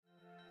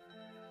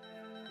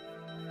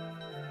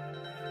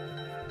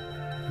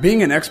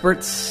Being an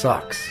expert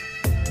sucks.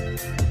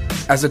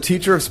 As a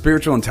teacher of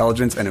spiritual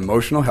intelligence and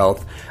emotional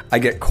health, I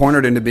get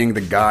cornered into being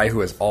the guy who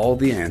has all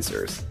the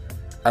answers.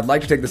 I'd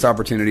like to take this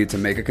opportunity to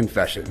make a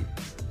confession.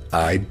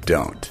 I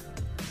don't.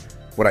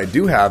 What I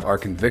do have are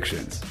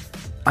convictions.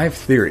 I have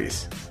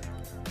theories.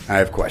 I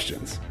have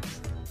questions.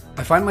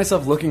 I find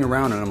myself looking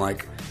around and I'm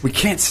like, we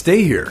can't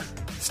stay here.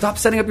 Stop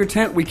setting up your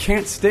tent. We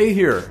can't stay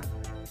here.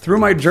 Through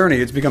my journey,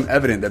 it's become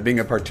evident that being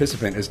a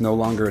participant is no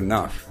longer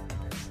enough.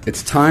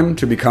 It's time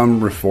to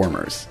become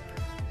reformers.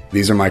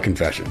 These are my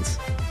confessions.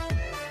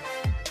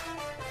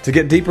 To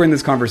get deeper in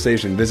this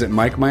conversation, visit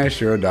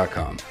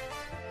MikeMiyashiro.com.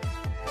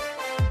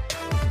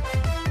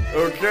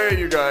 Okay,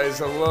 you guys,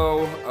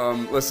 hello.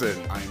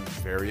 Listen, I'm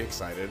very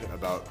excited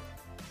about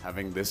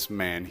having this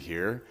man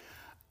here.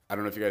 I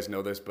don't know if you guys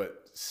know this,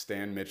 but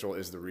Stan Mitchell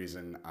is the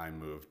reason I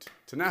moved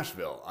to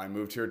Nashville. I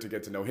moved here to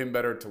get to know him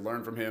better, to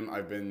learn from him.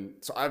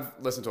 I've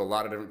listened to a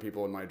lot of different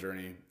people in my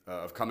journey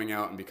of coming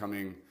out and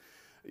becoming,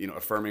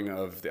 affirming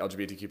of the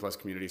LGBTQ plus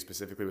community,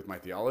 specifically with my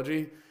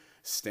theology.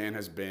 Stan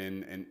has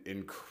been an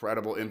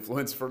incredible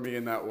influence for me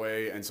in that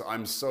way. And so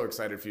I'm so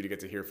excited for you to get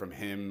to hear from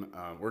him.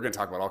 We're going to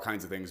talk about all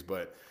kinds of things,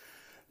 but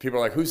people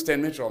are like, who's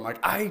Stan Mitchell? I'm like,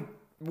 I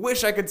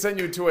wish I could send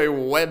you to a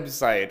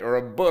website or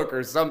a book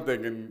or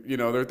something. And,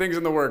 there are things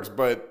in the works,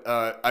 but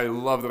I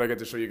love that I get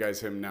to show you guys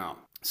him now.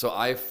 So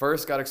I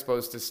first got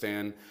exposed to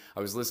Stan. I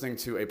was listening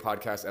to a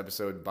podcast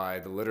episode by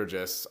the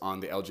Liturgists on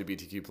the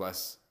LGBTQ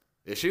plus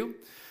issue.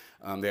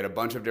 They had a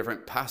bunch of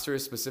different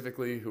pastors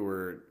specifically who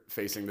were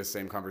facing the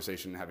same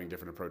conversation and having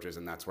different approaches,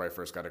 and that's where I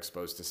first got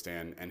exposed to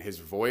Stan. And his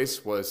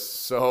voice was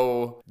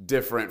so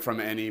different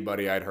from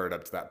anybody I'd heard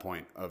up to that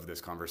point of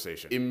this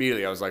conversation.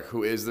 Immediately, I was like,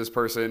 who is this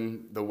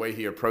person? The way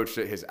he approached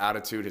it, his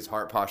attitude, his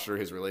heart posture,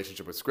 his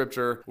relationship with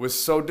scripture was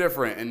so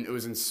different, and it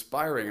was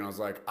inspiring. And I was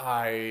like,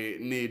 I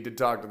need to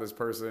talk to this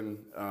person.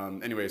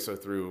 Anyway, so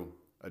through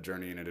a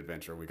journey and an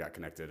adventure, we got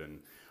connected, and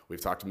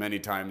we've talked many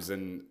times,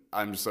 and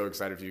I'm so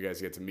excited for you guys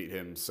to get to meet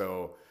him.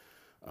 So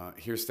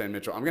here's Stan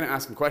Mitchell. I'm going to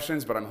ask him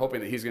questions, but I'm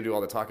hoping that he's going to do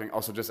all the talking.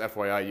 Also, just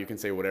FYI, you can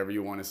say whatever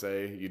you want to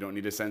say. You don't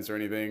need to censor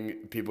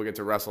anything. People get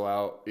to wrestle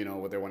out,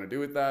 what they want to do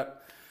with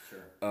that.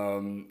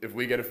 Sure. If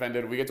we get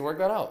offended, we get to work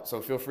that out.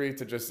 So feel free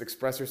to just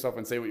express yourself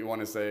and say what you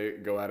want to say.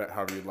 Go at it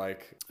however you'd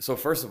like. So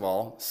first of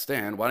all,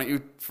 Stan, why don't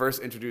you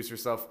first introduce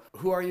yourself?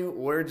 Who are you?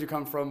 Where did you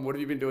come from? What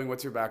have you been doing?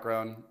 What's your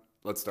background?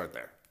 Let's start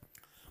there.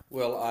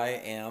 Well, I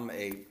am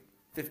a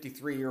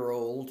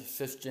 53-year-old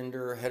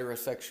cisgender,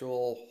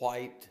 heterosexual,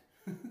 white,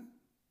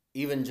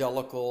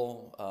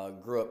 evangelical,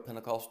 grew up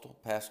Pentecostal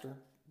pastor,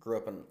 grew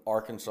up in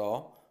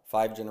Arkansas,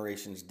 5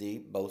 generations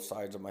deep, both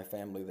sides of my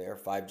family there,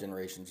 5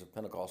 generations of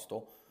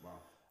Pentecostal.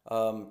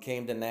 Wow.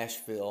 Came to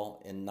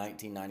Nashville in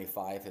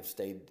 1995, have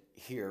stayed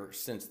here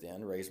since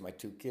then, raised my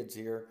 2 kids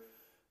here,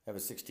 have a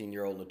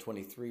 16-year-old and a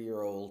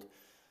 23-year-old.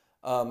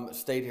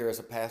 Stayed here as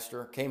a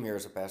pastor, came here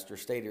as a pastor,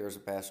 stayed here as a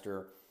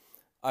pastor.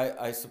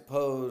 I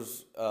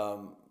suppose,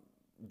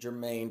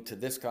 germane to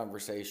this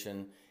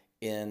conversation,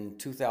 in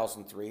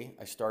 2003,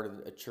 I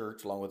started a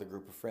church along with a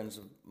group of friends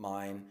of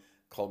mine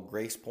called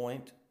Grace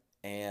Point.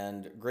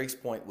 And Grace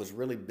Point was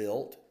really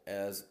built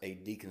as a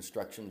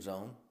deconstruction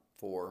zone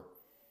for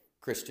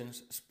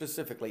Christians,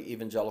 specifically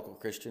evangelical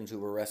Christians who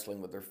were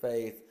wrestling with their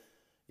faith,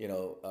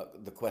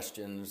 the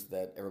questions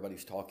that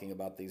everybody's talking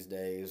about these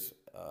days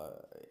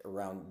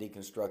around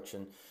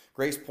deconstruction.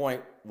 Grace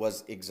Point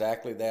was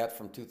exactly that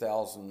from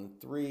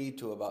 2003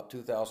 to about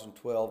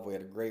 2012. We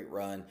had a great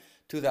run.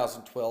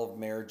 2012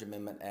 Marriage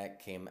Amendment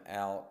Act came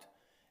out,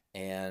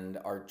 and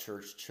our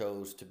church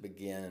chose to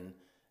begin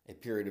a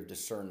period of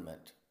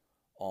discernment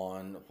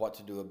on what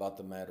to do about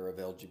the matter of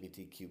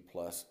LGBTQ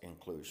plus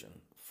inclusion,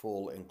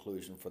 full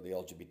inclusion for the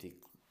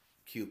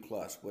LGBTQ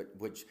plus,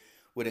 which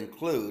would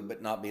include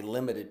but not be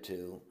limited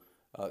to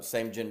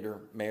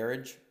same-gender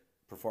marriage,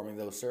 performing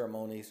those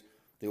ceremonies,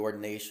 the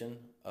ordination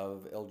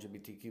of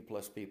LGBTQ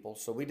plus people.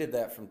 So we did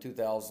that from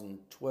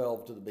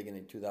 2012 to the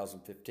beginning of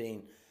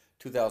 2015.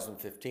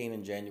 2015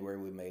 in January,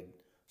 we made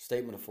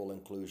Statement of Full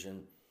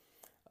Inclusion.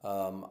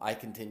 I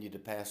continued to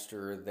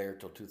pastor there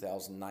till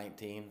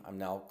 2019. I'm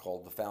now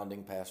called the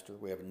founding pastor.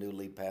 We have a new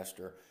lead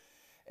pastor.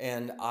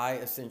 And I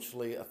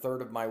essentially, a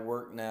third of my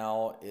work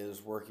now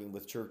is working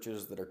with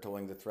churches that are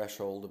toeing the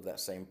threshold of that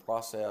same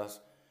process.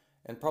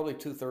 And probably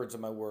 2/3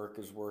 of my work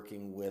is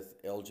working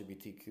with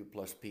LGBTQ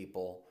plus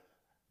people,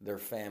 their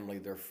family,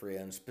 their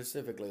friends,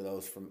 specifically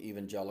those from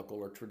evangelical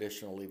or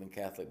traditional, even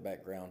Catholic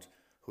backgrounds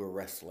who are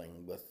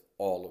wrestling with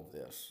all of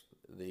this,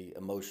 the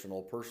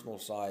emotional, personal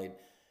side,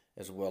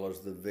 as well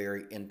as the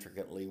very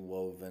intricately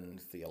woven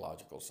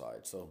theological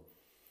side. So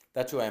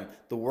that's who I am.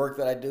 The work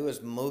that I do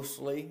is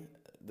mostly,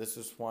 this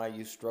is why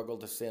you struggle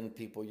to send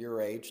people your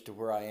age to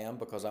where I am,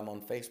 because I'm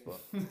on Facebook.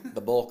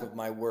 The bulk of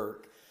my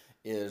work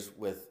is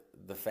with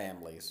the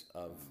families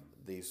of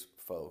these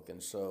folk.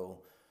 And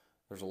so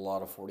there's a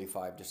lot of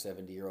 45 to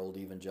 70-year-old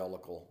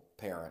evangelical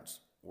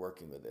parents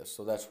working with this.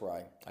 So that's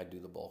where I do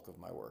the bulk of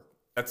my work.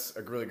 That's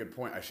a really good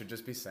point. I should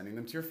just be sending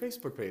them to your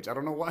Facebook page. I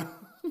don't know why.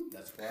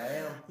 That's where I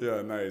am.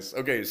 Yeah, nice.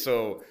 Okay,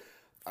 so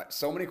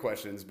So many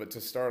questions, but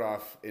to start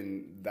off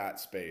in that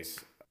space,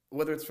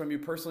 whether it's from you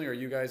personally or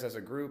you guys as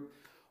a group,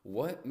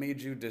 what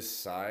made you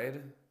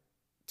decide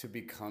to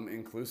become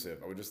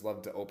inclusive? I would just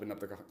love to open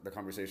up the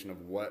conversation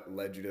of what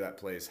led you to that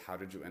place. How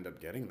did you end up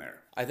getting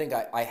there? I think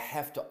I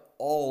have to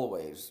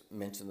always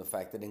mention the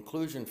fact that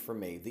inclusion for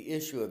me, the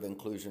issue of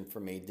inclusion for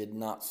me, did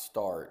not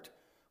start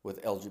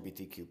with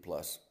LGBTQ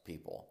plus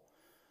people.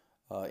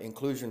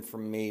 Inclusion for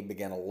me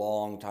began a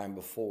long time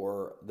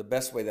before. The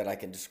best way that I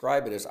can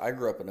describe it is I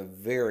grew up in a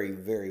very,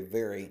 very,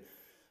 very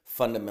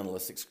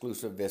fundamentalist,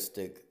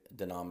 exclusivistic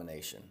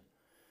denomination.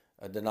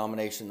 A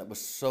denomination that was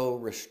so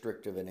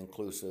restrictive and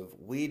inclusive.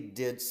 We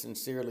did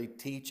sincerely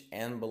teach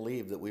and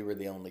believe that we were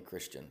the only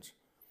Christians.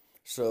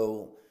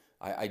 So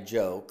I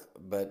joke,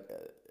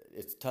 but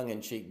it's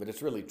tongue-in-cheek, but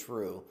it's really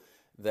true,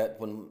 that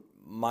when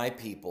my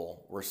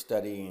people were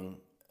studying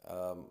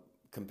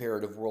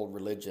comparative world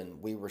religion,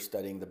 we were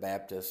studying the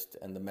Baptist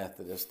and the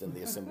Methodist and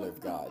the Assembly of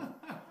God.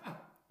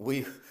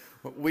 We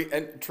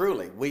didn't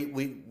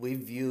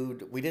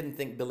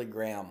think Billy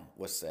Graham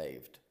was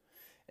saved.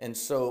 And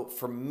so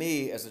for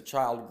me, as a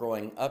child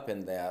growing up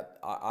in that,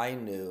 I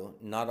knew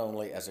not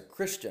only as a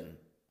Christian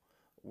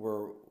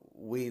were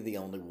we the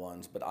only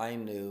ones, but I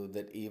knew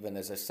that even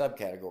as a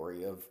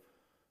subcategory of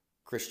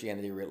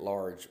Christianity writ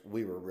large,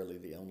 we were really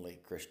the only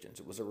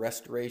Christians. It was a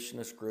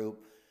restorationist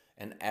group,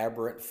 an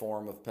aberrant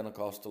form of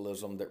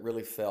Pentecostalism that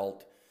really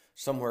felt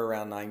somewhere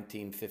around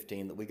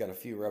 1915 that we got a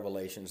few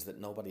revelations that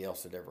nobody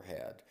else had ever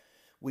had.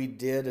 We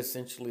did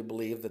essentially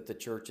believe that the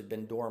church had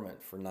been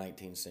dormant for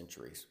 19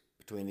 centuries,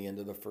 between the end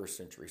of the first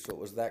century. So it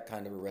was that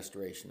kind of a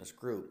restorationist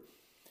group.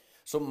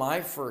 So my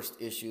first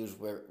issues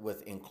were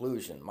with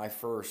inclusion, my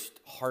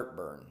first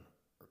heartburn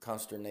or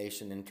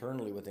consternation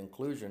internally with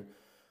inclusion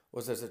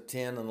was as a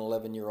 10 and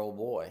 11-year-old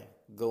boy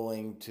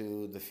going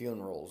to the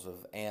funerals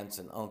of aunts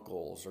and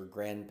uncles or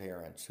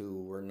grandparents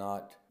who were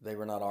not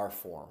our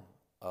form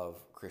of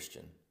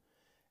Christian.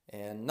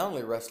 And not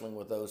only wrestling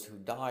with those who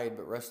died,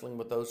 but wrestling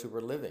with those who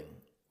were living,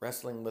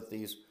 wrestling with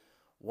these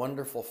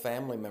wonderful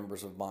family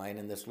members of mine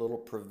in this little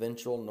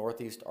provincial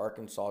northeast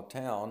Arkansas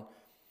town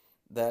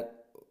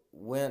that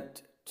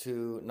went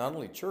to not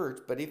only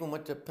church, but even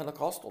went to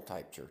Pentecostal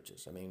type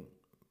churches. I mean,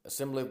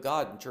 Assembly of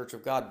God and Church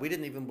of God. We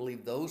didn't even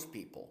believe those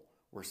people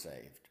were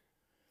saved.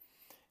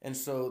 And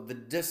so the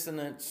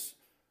dissonance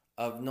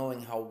of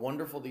knowing how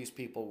wonderful these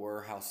people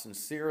were, how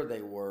sincere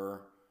they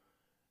were,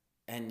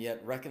 and yet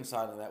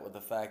reconciling that with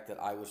the fact that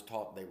I was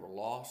taught they were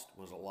lost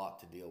was a lot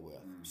to deal with.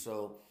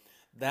 So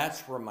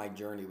that's where my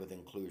journey with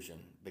inclusion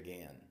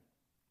began.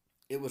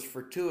 It was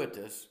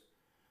fortuitous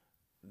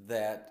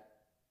that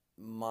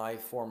my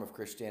form of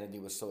Christianity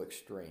was so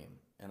extreme.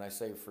 And I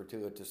say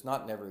fortuitous,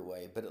 not in every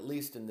way, but at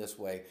least in this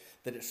way,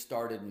 that it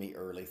started me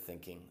early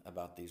thinking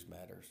about these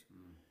matters.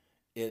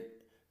 It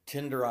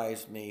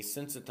tenderized me,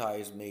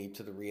 sensitized me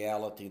to the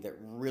reality that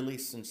really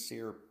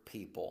sincere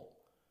people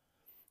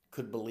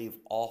could believe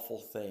awful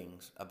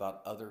things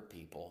about other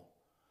people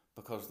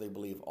because they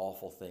believe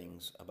awful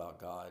things about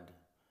God.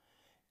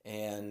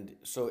 And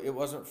so it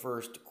wasn't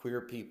first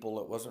queer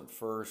people, it wasn't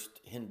first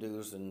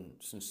Hindus and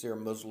sincere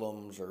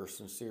Muslims or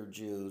sincere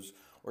Jews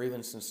or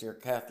even sincere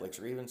Catholics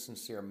or even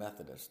sincere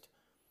Methodists.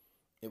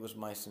 It was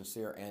my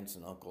sincere aunts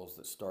and uncles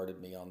that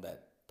started me on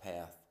that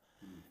path.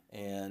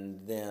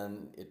 And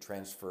then it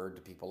transferred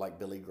to people like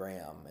Billy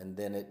Graham, and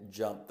then it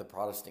jumped the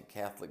Protestant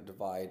Catholic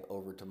divide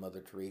over to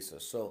Mother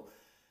Teresa. So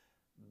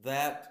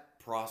that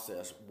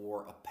process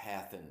wore a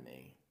path in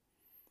me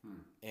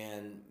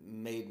and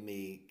made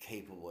me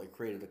capable. It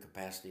created a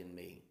capacity in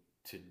me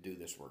to do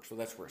this work. So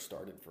that's where it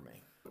started for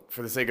me.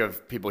 For the sake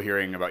of people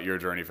hearing about your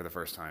journey for the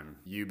first time,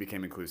 you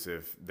became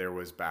inclusive. There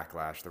was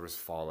backlash. There was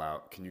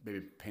fallout. Can you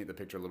maybe paint the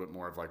picture a little bit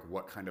more of like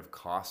what kind of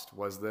cost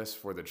was this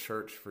for the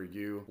church, for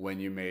you, when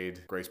you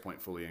made Grace Point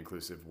fully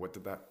inclusive? What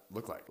did that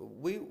look like?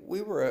 We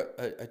were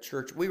a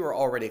church. We were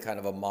already kind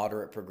of a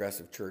moderate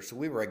progressive church, so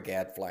we were a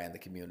gadfly in the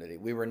community.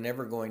 We were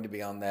never going to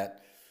be on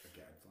that. A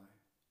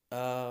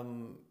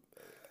gadfly?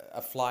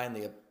 A fly in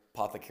the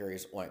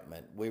apothecary's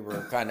ointment. We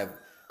were kind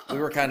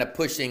of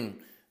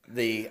pushing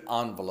the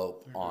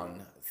envelope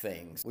on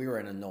things. We were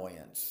an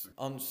annoyance.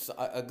 On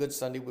a good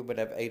Sunday, we would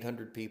have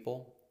 800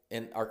 people.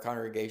 In our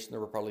congregation, there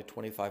were probably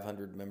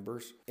 2,500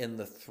 members. In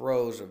the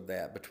throes of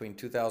that, between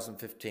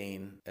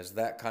 2015, as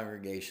that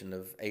congregation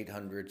of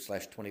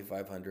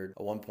 800/2,500,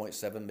 a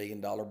 $1.7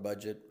 million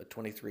budget, a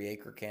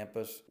 23-acre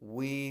campus,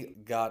 we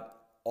got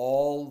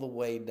all the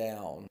way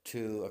down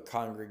to a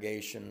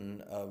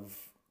congregation of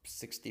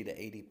 60 to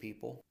 80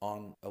 people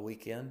on a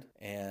weekend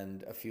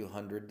and a few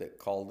hundred that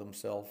called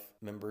themselves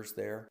members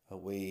there.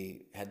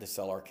 We had to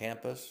sell our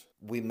campus.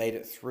 We made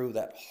it through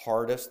that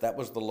hardest. That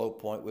was the low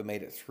point. We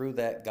made it through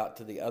that, got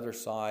to the other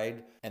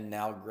side, and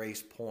now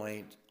Grace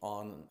Point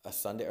on a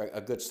Sunday, a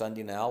good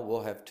Sunday now,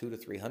 we'll have 200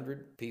 to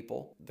 300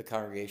 people. The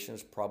congregation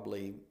is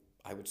probably,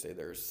 I would say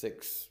there's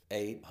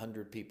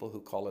 600-800 people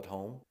who call it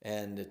home,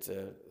 and it's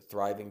a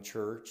thriving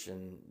church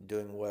and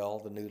doing well.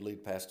 The new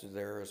lead pastor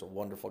there is a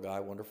wonderful guy,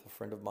 wonderful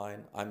friend of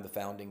mine. I'm the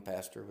founding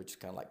pastor, which is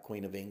kind of like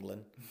Queen of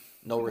England.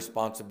 No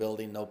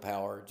responsibility, no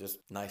power, just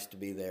nice to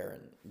be there.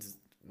 And just,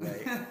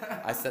 right.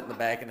 I sit in the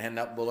back and hand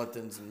out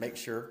bulletins and make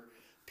sure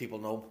people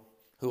know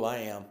who I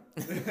am.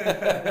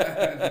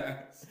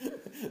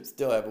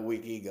 Still have a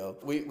weak ego.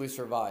 We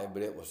survived,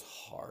 but it was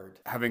hard.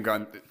 Having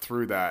gone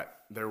through that,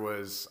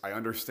 I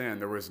understand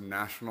there was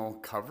national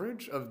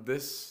coverage of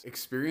this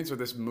experience or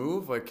this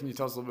move. Like, can you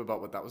tell us a little bit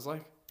about what that was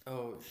like?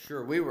 Oh,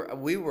 sure. We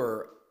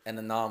were an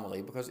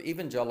anomaly because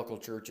evangelical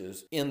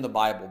churches in the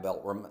Bible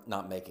Belt were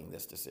not making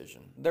this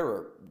decision. There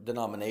were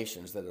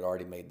denominations that had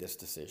already made this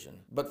decision.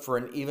 But for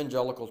an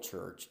evangelical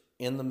church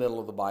in the middle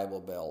of the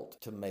Bible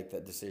Belt to make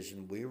that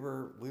decision, we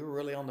were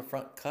really on the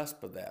front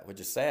cusp of that,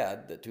 which is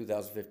sad that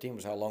 2015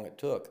 was how long it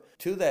took.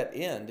 To that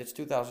end, it's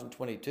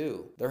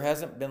 2022. There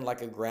hasn't been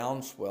like a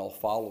groundswell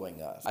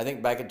following us. I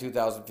think back in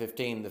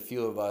 2015, the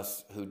few of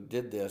us who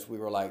did this, we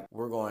were like,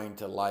 we're going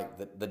to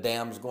the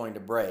dam's going to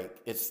break.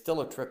 It's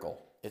still a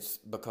trickle. It's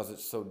because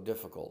it's so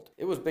difficult.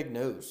 It was big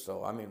news.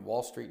 So, I mean,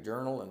 Wall Street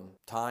Journal and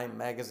Time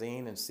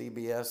Magazine and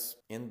CBS,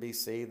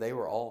 NBC, they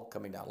were all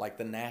coming down. Like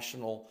the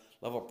national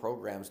level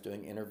programs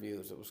doing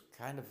interviews. It was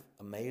kind of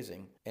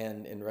amazing.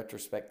 And in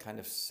retrospect, kind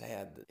of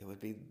sad that it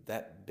would be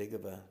that big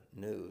of a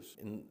news.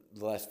 In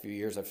the last few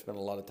years, I've spent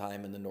a lot of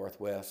time in the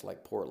Northwest,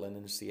 like Portland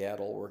and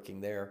Seattle,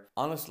 working there.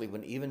 Honestly,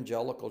 when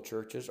evangelical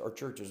churches or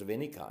churches of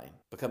any kind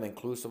become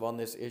inclusive on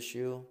this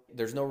issue,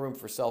 there's no room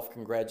for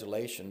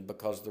self-congratulation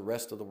because the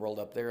rest of the world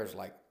up there is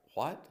like,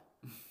 what?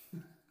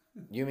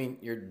 You mean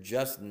you're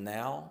just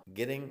now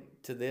getting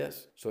to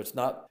this? So it's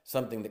not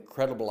something that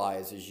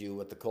credibilizes you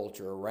with the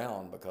culture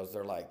around because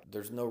they're like,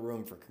 there's no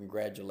room for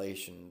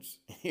congratulations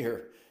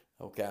here.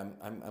 Okay,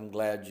 I'm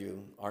glad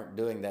you aren't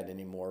doing that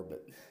anymore,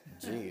 but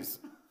geez,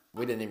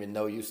 we didn't even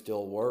know you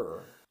still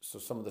were. So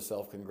some of the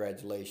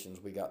self-congratulations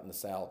we got in the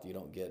South, you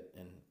don't get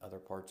in other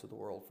parts of the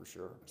world for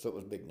sure. So it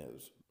was big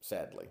news,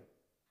 sadly.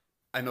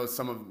 I know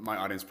some of my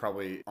audience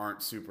probably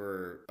aren't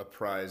super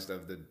apprised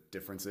of the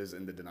differences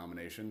in the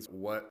denominations.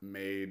 What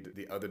made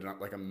the other,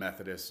 like a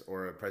Methodist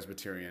or a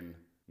Presbyterian,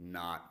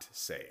 not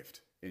saved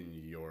in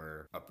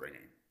your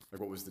upbringing?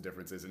 Like, what was the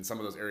differences in some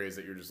of those areas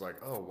that you're just like,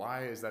 oh,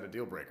 why is that a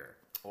deal breaker?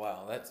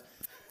 Wow, that's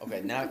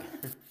okay. Now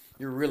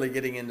you're really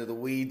getting into the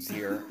weeds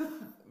here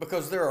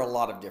because there are a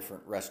lot of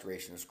different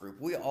restorationist groups.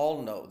 We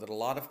all know that a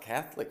lot of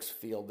Catholics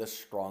feel this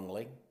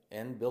strongly.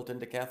 And built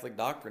into Catholic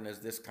doctrine is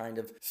this kind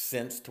of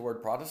sense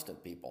toward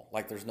Protestant people,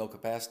 like there's no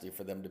capacity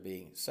for them to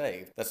be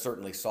saved. That's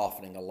certainly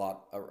softening a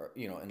lot,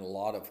 in a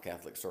lot of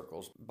Catholic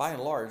circles. By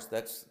and large,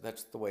 that's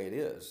the way it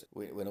is.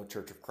 We know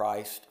Church of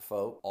Christ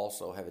folk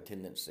also have a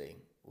tendency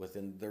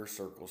within their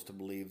circles to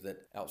believe that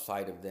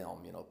outside of them,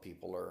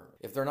 people are,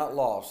 if they're not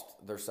lost,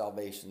 their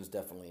salvation is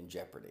definitely in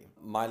jeopardy.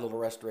 My little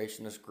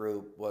restorationist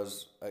group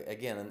was,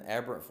 again, an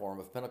aberrant form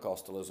of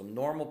Pentecostalism.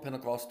 Normal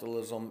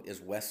Pentecostalism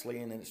is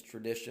Wesleyan in its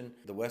tradition.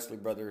 The Wesley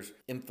brothers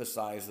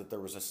emphasized that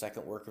there was a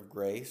second work of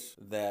grace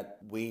that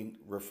we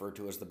refer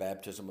to as the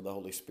baptism of the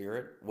Holy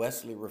Spirit.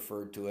 Wesley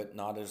referred to it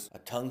not as a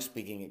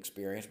tongue-speaking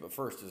experience, but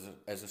first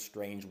as a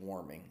strange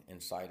warming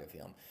inside of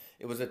him.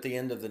 It was at the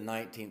end of the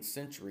 19th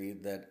century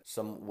that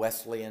some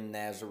Wesleyan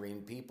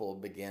Nazarene people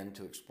began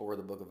to explore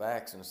the book of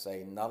Acts and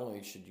say, not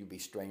only should you be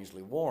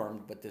strangely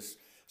warmed, but this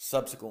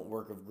subsequent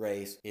work of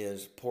grace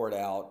is poured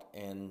out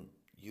and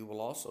you will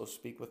also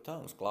speak with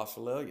tongues,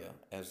 glossolalia,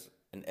 as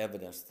an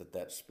evidence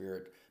that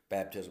spirit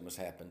baptism has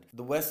happened.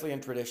 The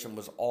Wesleyan tradition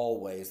was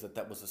always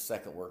that was a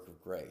second work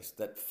of grace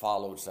that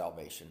followed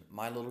salvation.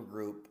 My little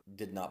group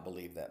did not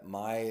believe that.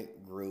 My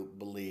group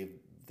believed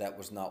that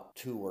was not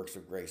two works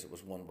of grace, it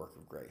was one work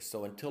of grace.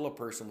 So until a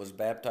person was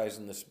baptized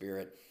in the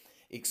Spirit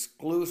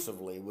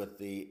exclusively with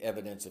the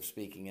evidence of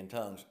speaking in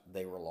tongues,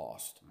 they were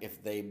lost.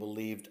 If they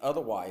believed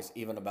otherwise,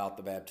 even about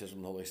the baptism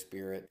of the Holy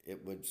Spirit,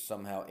 it would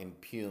somehow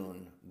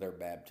impugn their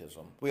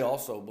baptism. We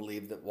also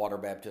believed that water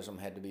baptism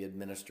had to be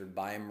administered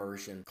by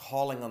immersion,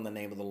 calling on the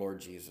name of the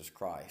Lord Jesus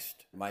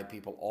Christ. My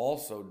people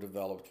also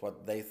developed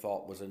what they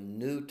thought was a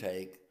new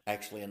take,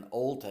 actually an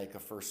old take, a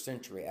first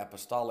century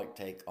apostolic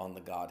take on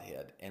the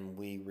Godhead, and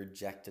we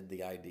rejected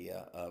the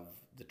idea of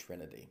the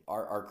Trinity.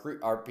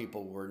 Our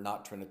people were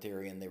not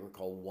Trinitarian, they were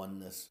called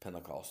Oneness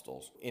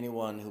Pentecostals.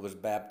 Anyone who was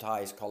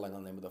baptized calling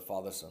on the name of the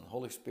Father, Son,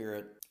 Holy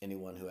Spirit,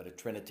 anyone who had a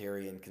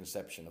Trinitarian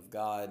conception of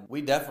God.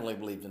 We definitely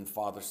believed in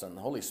Father, Son, and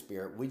Holy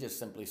Spirit. We just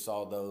simply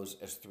saw those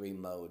as three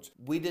modes.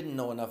 We didn't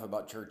know enough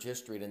about church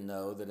history to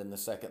know that in the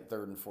 2nd,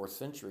 3rd, and 4th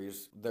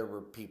centuries, there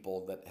were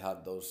people that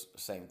had those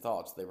same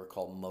thoughts. They were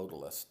called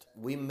modalists.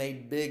 We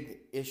made big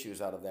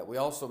issues out of that. We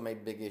also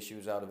made big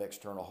issues out of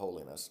external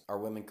holiness. Our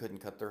women couldn't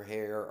cut their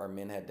hair. Our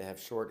men had to have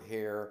short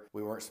hair.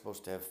 We weren't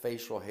supposed to have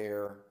facial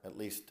hair, at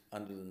least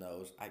under the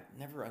nose. I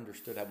never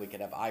understood how we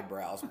could have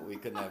eyebrows, but we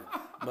couldn't have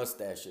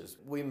mustaches.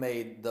 We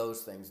made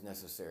those things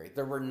necessary.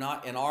 There were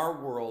not, in our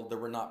world, there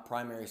were not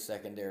primary,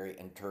 secondary,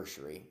 and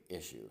tertiary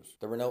issues.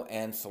 There were no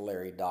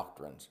ancillary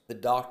doctrines. The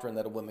doctrine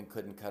that a woman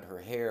couldn't cut her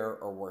hair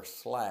or wear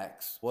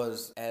slacks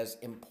was as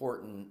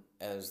important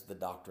as the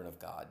doctrine of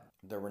God.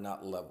 There were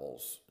not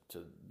levels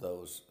to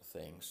those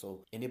things.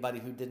 So anybody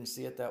who didn't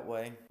see it that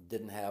way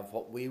didn't have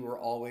what we were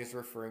always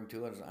referring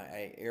to, and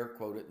I air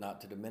quote it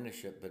not to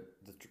diminish it, but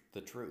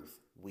the truth.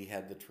 We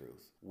had the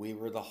truth. We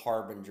were the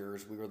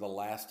harbingers. We were the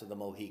last of the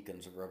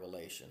Mohicans of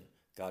Revelation.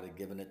 God had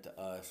given it to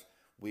us.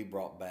 We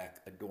brought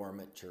back a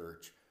dormant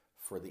church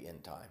for the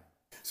end time.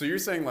 So you're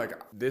saying like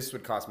this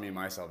would cost me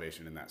my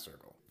salvation in that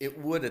circle? It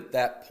would at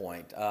that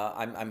point.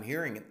 I'm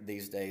hearing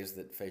these days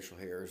that facial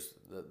hairs,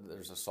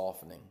 there's a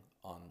softening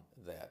on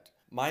that.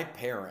 My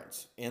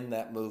parents in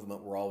that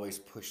movement were always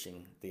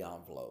pushing the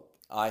envelope.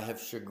 I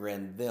have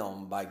chagrined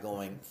them by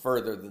going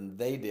further than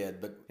they did,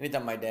 but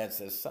anytime my dad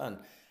says, son,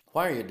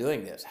 why are you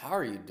doing this? How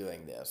are you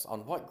doing this?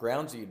 On what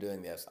grounds are you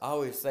doing this? I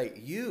always say,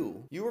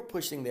 you were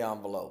pushing the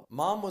envelope.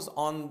 Mom was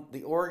on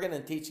the organ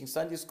and teaching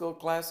Sunday school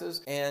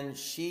classes, and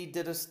she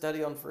did a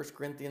study on 1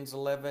 Corinthians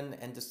 11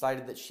 and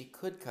decided that she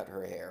could cut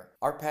her hair.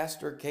 Our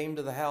pastor came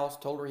to the house,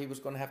 told her he was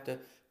going to have to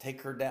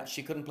take her down.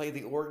 She couldn't play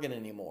the organ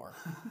anymore.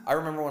 I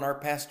remember when our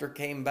pastor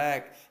came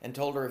back and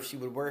told her if she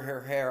would wear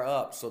her hair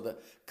up so the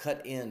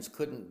cut ends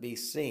couldn't be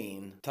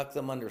seen, tuck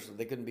them under so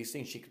they couldn't be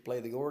seen, she could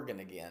play the organ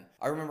again.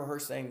 I remember her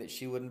saying that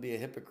she wouldn't be a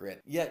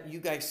hypocrite. Yet you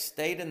guys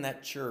stayed in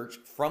that church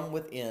from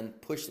within,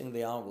 pushing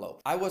the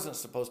envelope. I wasn't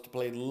supposed to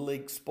play Little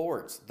League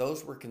sports.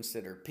 Those were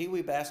considered Pee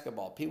Wee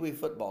basketball, Pee Wee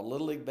football,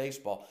 Little League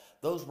baseball.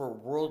 Those were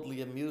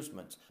worldly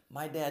amusements.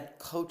 My dad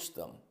coached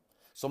them.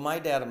 So my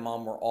dad and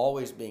mom were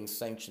always being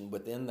sanctioned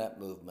within that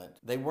movement.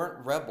 They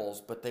weren't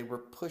rebels, but they were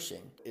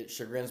pushing. It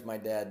chagrins my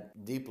dad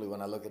deeply when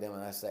I look at him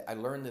and I say, I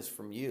learned this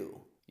from you.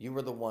 You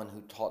were the one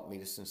who taught me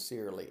to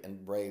sincerely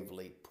and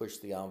bravely push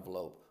the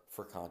envelope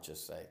for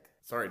conscience sake.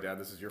 Sorry, Dad,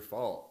 this is your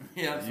fault.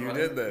 Yeah, you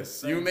did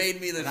this. You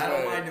made me this way. I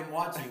don't mind him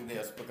watching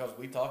this because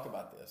we talk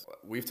about this.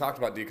 We've talked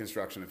about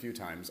deconstruction a few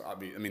times. I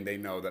mean, they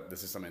know that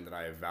this is something that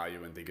I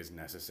value and think is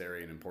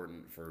necessary and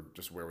important for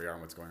just where we are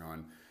and what's going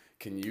on.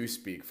 Can you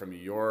speak from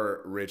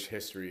your rich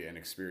history and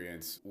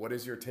experience? What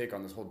is your take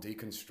on this whole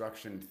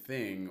deconstruction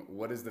thing?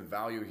 What is the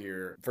value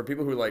here for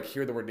people who like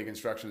hear the word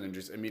deconstruction and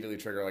just immediately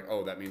trigger like,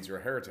 oh, that means you're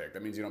a heretic.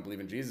 That means you don't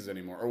believe in Jesus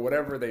anymore, or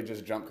whatever they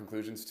just jump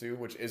conclusions to,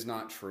 which is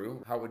not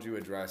true. How would you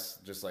address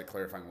just like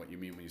clarifying what you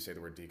mean when you say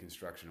the word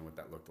deconstruction and what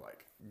that looked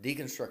like?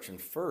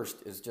 Deconstruction first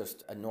is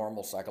just a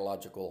normal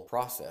psychological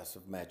process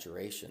of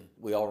maturation.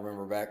 We all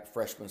remember back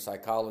freshman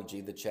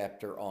psychology, the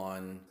chapter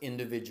on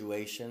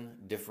individuation,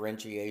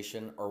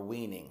 differentiation, or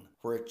weaning,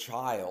 where a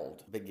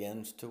child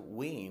begins to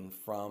wean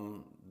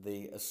from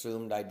the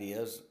assumed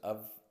ideas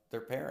of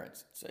their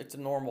parents. It's a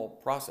normal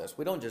process.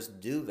 We don't just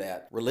do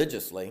that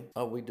religiously.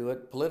 We do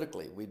it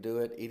politically. We do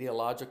it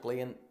ideologically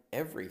in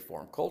every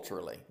form,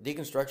 culturally.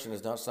 Deconstruction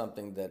is not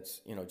something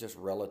that's, just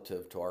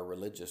relative to our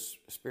religious,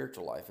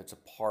 spiritual life. It's a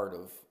part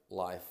of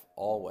life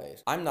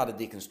always. I'm not a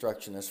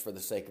deconstructionist for the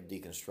sake of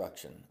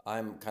deconstruction.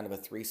 I'm kind of a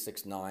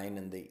 3-6-9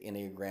 in the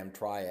Enneagram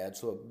triad,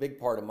 so a big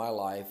part of my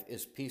life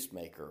is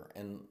peacemaker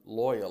and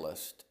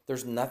loyalist.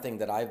 There's nothing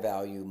that I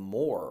value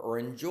more or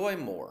enjoy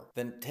more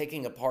than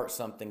taking apart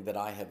something that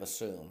I have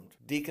assumed,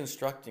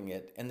 deconstructing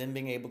it, and then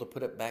being able to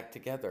put it back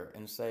together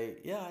and say,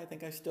 yeah, I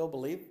think I still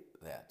believe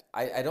that.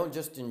 I don't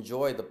just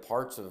enjoy the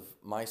parts of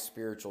my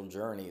spiritual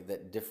journey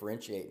that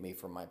differentiate me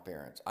from my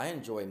parents. I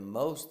enjoy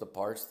most the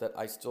parts that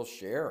I still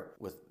share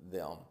with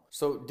them.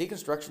 So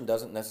deconstruction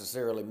doesn't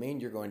necessarily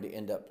mean you're going to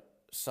end up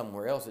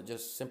somewhere else. It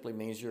just simply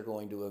means you're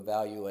going to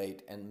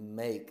evaluate and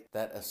make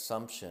that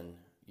assumption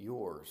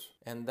yours.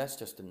 And that's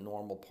just a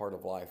normal part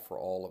of life for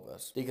all of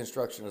us.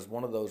 Deconstruction is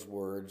one of those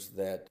words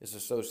that is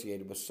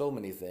associated with so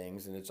many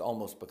things, and it's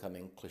almost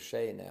becoming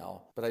cliche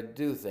now. But I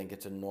do think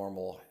it's a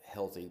normal,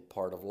 healthy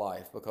part of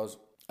life, because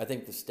I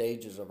think the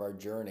stages of our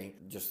journey,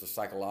 just the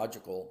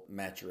psychological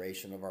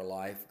maturation of our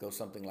life, go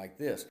something like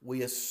this.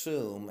 We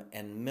assume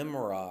and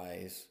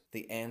memorize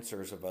the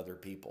answers of other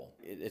people.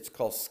 It's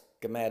called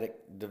schematic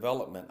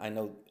development. I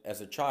know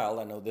as a child,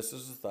 I know this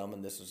is a thumb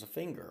and this is a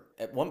finger.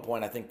 At one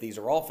point, I think these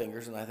are all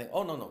fingers, and I think,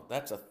 oh, no,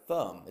 that's a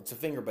thumb. It's a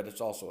finger, but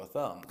it's also a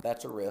thumb.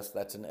 That's a wrist,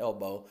 that's an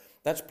elbow,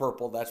 that's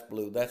purple, that's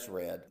blue, that's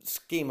red.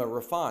 Schema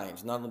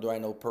refines. Not only do I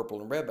know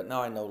purple and red, but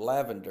now I know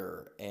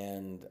lavender,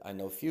 and I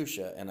know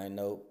fuchsia, and I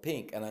know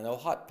pink, and I know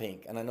hot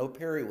pink, and I know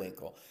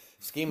periwinkle.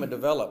 Schema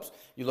develops.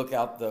 You look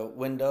out the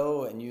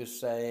window and you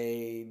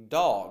say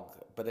dog,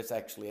 but it's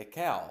actually a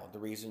cow. The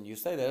reason you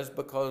say that is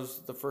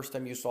because the first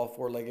time you saw a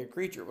four-legged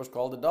creature, it was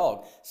called a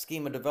dog.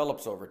 Schema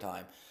develops over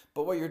time.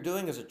 But what you're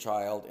doing as a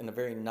child in a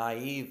very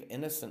naive,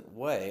 innocent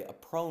way, a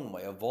prone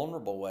way, a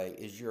vulnerable way,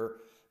 is you're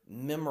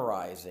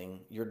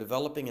memorizing, you're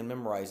developing and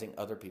memorizing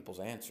other people's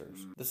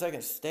answers. The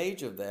second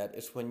stage of that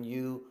is when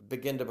you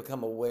begin to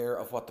become aware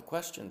of what the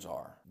questions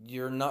are.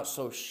 You're not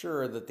so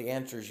sure that the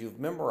answers you've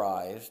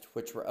memorized,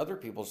 which were other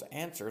people's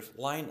answers,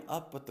 line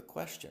up with the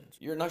questions.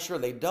 You're not sure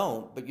they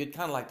don't, but you'd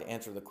kind of like to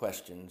answer the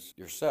questions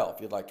yourself.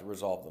 You'd like to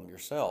resolve them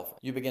yourself.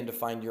 You begin to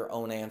find your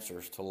own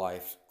answers to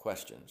life's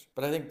questions.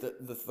 But I think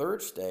the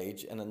third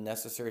stage, and a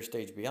necessary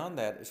stage beyond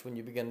that, is when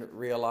you begin to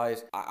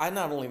realize, I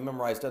not only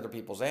memorized other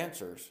people's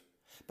answers,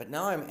 but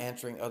now I'm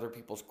answering other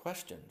people's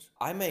questions.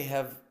 I may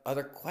have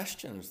other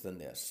questions than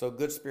this. So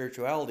good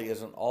spirituality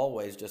isn't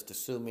always just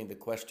assuming the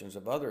questions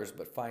of others,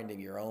 but finding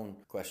your own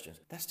questions.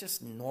 That's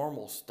just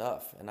normal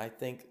stuff. And I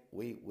think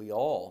we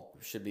all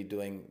should be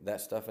doing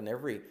that stuff in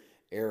every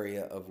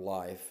area of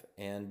life.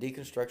 And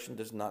deconstruction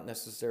does not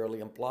necessarily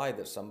imply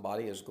that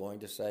somebody is going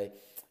to say,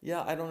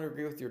 yeah, I don't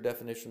agree with your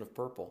definition of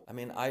purple. I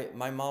mean,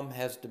 my mom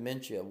has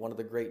dementia. One of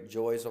the great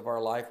joys of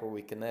our life where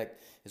we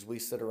connect is we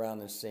sit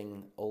around and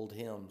sing old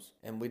hymns.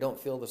 And we don't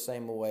feel the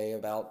same way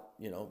about,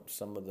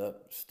 some of the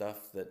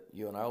stuff that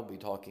you and I will be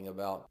talking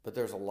about. But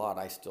there's a lot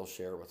I still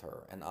share with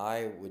her. And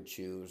I would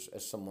choose,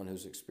 as someone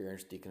who's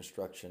experienced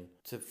deconstruction,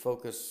 to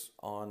focus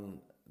on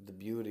the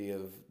beauty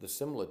of the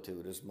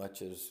similitude as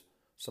much as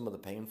some of the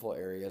painful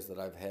areas that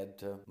I've had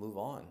to move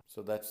on.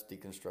 So that's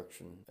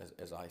deconstruction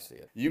as I see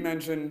it. You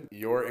mentioned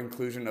your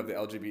inclusion of the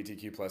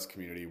LGBTQ plus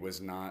community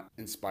was not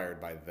inspired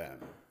by them.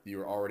 You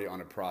were already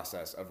on a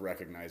process of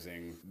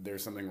recognizing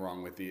there's something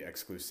wrong with the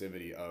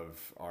exclusivity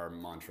of our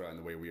mantra and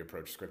the way we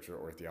approach scripture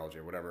or theology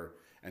or whatever.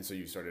 And so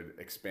you started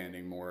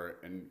expanding more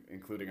and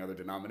including other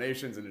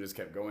denominations, and it just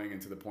kept going,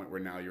 and to the point where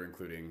now you're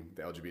including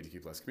the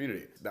LGBTQ plus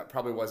community. That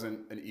probably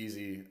wasn't an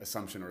easy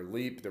assumption or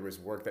leap. There was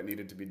work that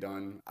needed to be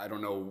done. I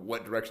don't know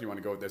what direction you want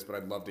to go with this, but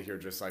I'd love to hear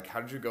just like, how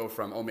did you go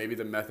from, maybe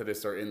the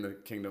Methodists are in the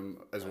kingdom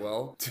as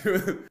well,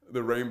 to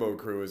the Rainbow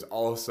Crew is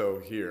also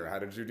here? How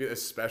did you do,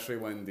 especially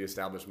when the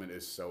establishment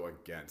is so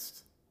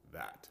against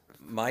that?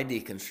 My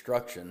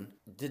deconstruction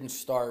didn't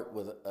start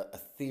with a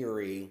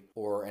theory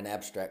or an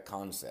abstract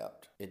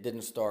concept. It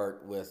didn't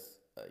start with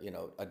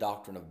a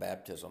doctrine of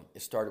baptism.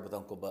 It started with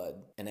Uncle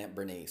Bud and Aunt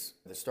Bernice.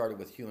 It started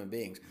with human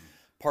beings.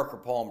 Parker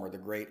Palmer, the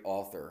great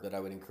author that I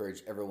would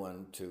encourage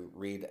everyone to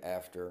read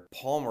after,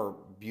 Palmer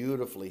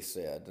beautifully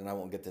said, and I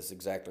won't get this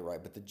exactly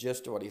right, but the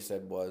gist of what he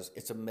said was,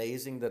 it's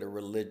amazing that a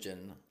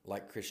religion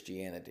like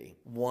Christianity,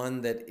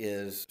 one that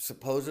is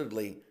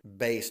supposedly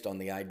based on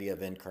the idea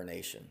of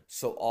incarnation,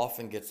 so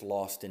often gets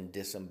lost in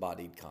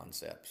disembodied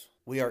concepts.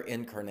 We are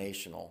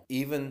incarnational.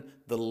 Even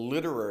the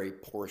literary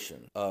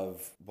portion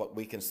of what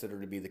we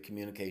consider to be the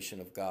communication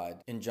of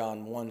God in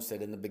John 1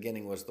 said, in the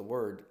beginning was the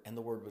Word, and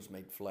the Word was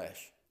made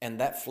flesh. And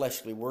that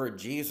fleshly word,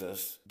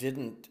 Jesus,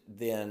 didn't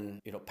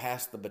then,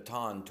 pass the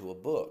baton to a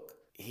book.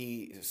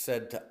 He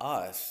said to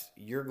us,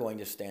 you're going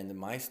to stand in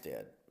my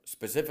stead.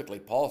 Specifically,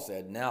 Paul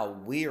said, now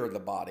we are the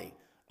body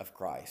of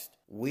Christ.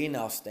 We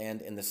now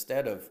stand in the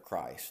stead of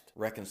Christ,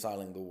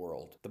 reconciling the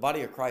world. The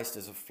body of Christ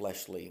is a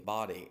fleshly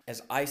body.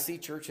 As I see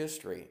church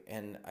history,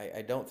 and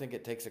I don't think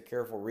it takes a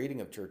careful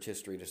reading of church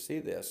history to see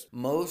this,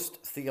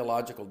 most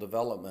theological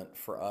development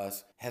for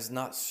us has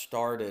not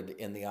started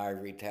in the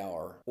ivory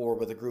tower or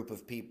with a group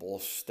of people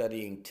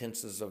studying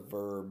tenses of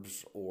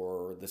verbs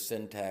or the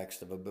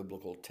syntax of a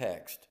biblical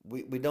text.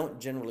 We don't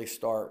generally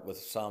start with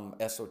some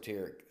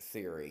esoteric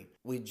theory.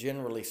 We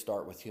generally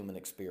start with human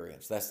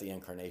experience. That's the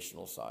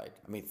incarnational side.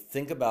 I mean,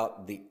 think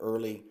about the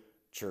early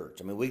church.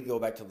 I mean, we can go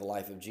back to the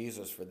life of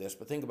Jesus for this,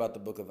 but think about the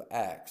book of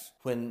Acts.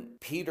 When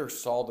Peter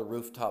saw the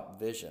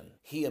rooftop vision,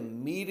 he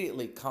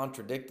immediately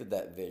contradicted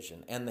that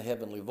vision and the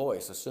heavenly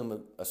voice,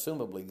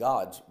 assumably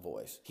God's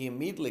voice. He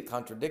immediately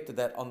contradicted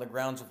that on the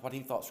grounds of what he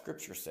thought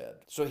Scripture said.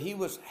 So he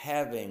was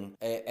having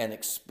an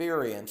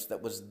experience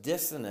that was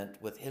dissonant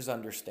with his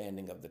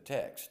understanding of the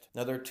text.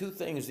 Now, there are two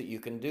things that you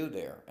can do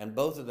there, and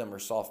both of them are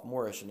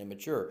sophomorish and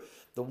immature.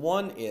 The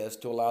one is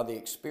to allow the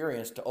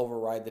experience to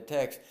override the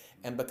text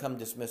and become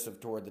dismissive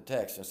toward the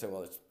text and say,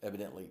 well, it's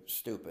evidently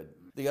stupid.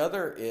 The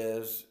other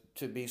is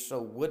to be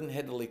so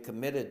wooden-headedly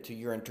committed to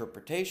your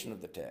interpretation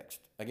of the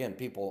text. Again,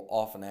 people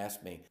often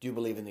ask me, do you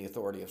believe in the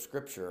authority of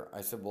Scripture?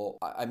 I said, well,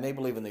 I may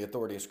believe in the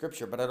authority of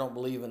Scripture, but I don't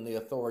believe in the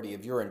authority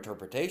of your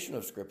interpretation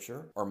of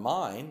Scripture or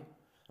mine.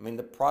 I mean,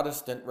 the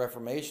Protestant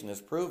Reformation has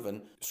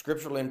proven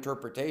scriptural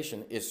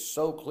interpretation is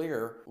so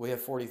clear. We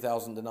have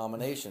 40,000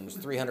 denominations,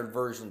 300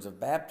 versions of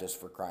Baptist,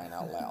 for crying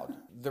out loud.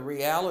 The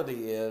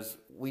reality is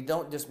we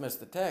don't dismiss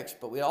the text,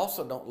 but we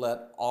also don't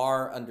let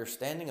our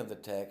understanding of the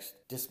text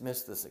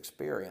dismiss this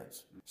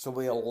experience. So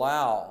we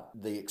allow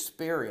the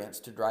experience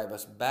to drive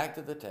us back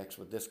to the text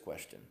with this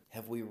question.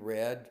 Have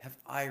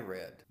I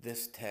read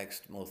this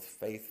text most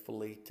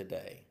faithfully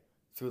today?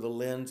 Through the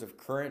lens of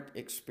current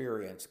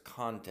experience,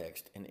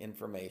 context, and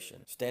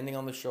information, standing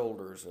on the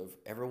shoulders of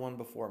everyone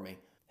before me,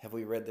 have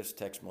we read this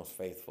text most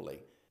faithfully?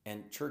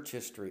 And church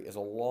history is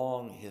a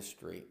long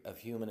history of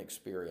human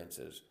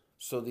experiences.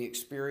 So the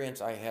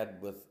experience I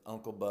had with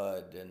Uncle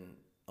Bud and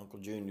Uncle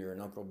Junior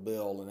and Uncle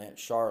Bill and Aunt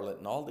Charlotte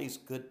and all these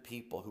good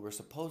people who were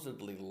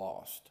supposedly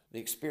lost. The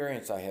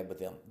experience I had with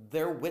them,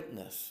 their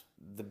witness,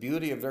 the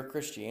beauty of their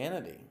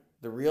Christianity,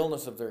 the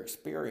realness of their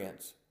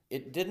experience,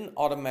 it didn't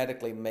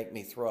automatically make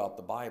me throw out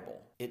the Bible.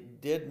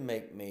 It did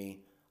make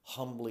me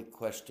humbly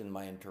question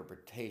my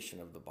interpretation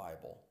of the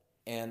Bible.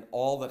 And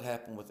all that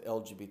happened with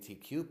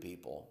LGBTQ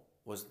people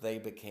was they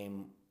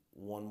became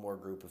one more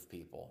group of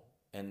people.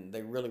 And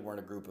they really weren't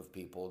a group of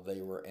people.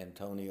 They were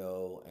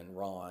Antonio and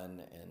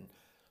Ron and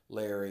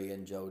Larry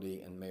and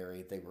Jody and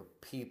Mary. They were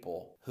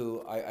people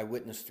who I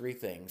witnessed three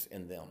things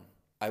in them.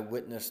 I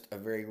witnessed a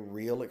very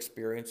real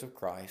experience of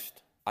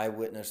Christ. I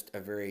witnessed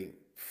a very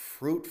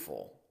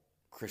fruitful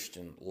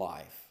Christian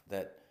life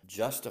that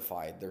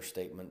justified their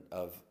statement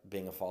of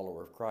being a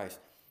follower of Christ.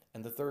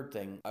 And the third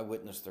thing, I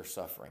witnessed their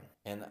suffering.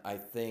 And I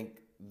think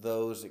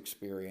those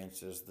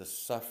experiences, the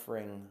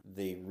suffering,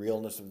 the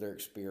realness of their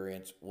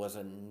experience was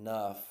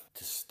enough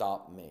to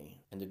stop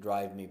me and to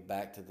drive me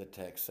back to the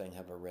text saying,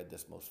 have I read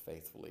this most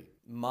faithfully?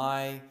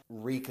 My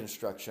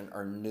reconstruction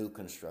or new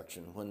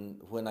construction,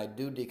 when I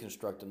do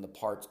deconstruct and the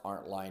parts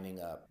aren't lining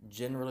up,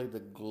 generally the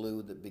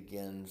glue that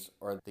begins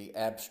or the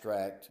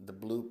abstract, the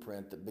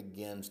blueprint that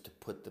begins to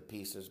put the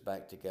pieces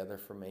back together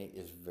for me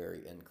is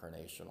very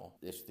incarnational.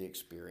 It's the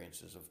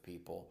experiences of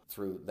people.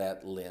 Through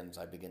that lens,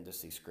 I begin to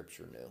see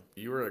Scripture new.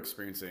 You were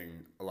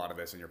experiencing a lot of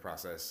this in your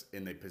process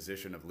in the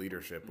position of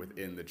leadership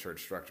within the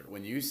church structure.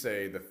 When you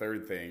say the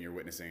third thing you're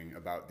witnessing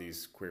about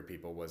these queer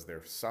people was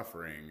their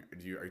suffering, are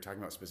you talking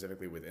about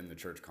specifically within the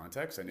church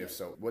context? And if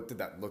so, what did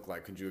that look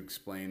like? Could you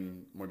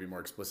explain maybe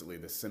more explicitly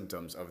the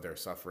symptoms of their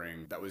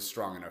suffering that was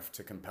strong enough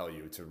to compel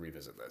you to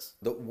revisit this?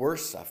 The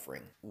worst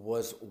suffering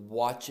was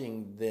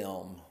watching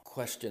them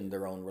question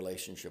their own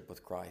relationship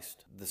with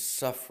Christ. The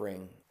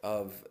suffering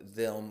of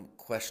them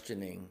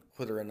questioning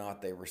whether or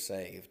not they were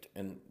saved,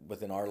 and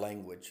within our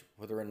language,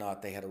 whether or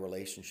not they had a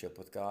relationship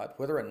with God,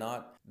 whether or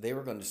not they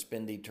were going to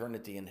spend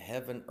eternity in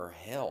heaven or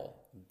hell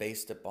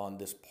based upon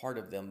this part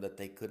of them that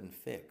they couldn't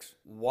fix.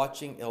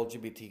 Watching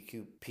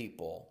LGBTQ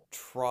people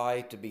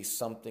try to be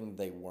something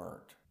they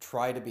weren't,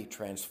 try to be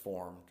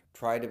transformed,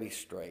 try to be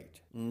straight,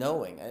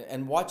 knowing,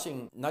 and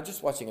watching, not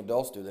just watching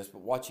adults do this,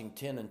 but watching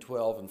 10 and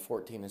 12 and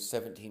 14 and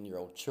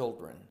 17-year-old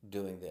children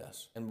doing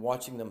this and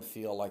watching them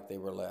feel like they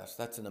were less.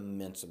 That's an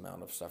immense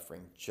amount of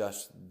suffering,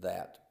 just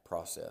that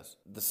process.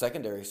 The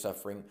secondary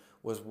suffering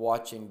was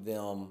watching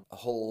them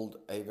hold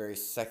a very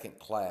second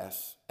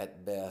class,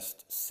 at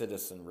best,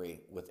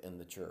 citizenry within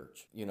the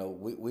church. You know,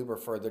 we were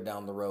further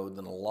down the road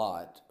than a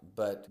lot,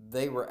 but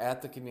they were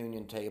at the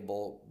communion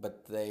table,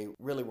 but they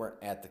really weren't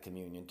at the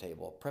communion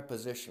table.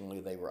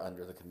 Prepositionally, they were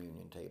under the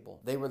communion table.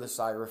 They were the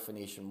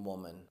Syrophoenician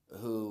woman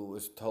who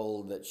was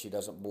told that she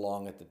doesn't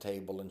belong at the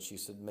table, and she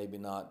said, maybe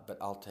not, but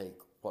I'll take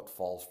what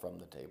falls from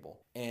the table.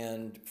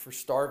 And for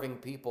starving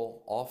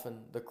people,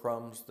 often the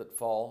crumbs that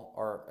fall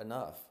are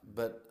enough.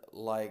 But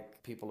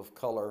like people of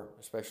color,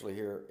 especially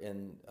here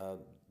in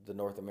the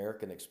North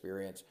American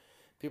experience,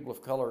 people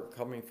of color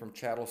coming from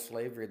chattel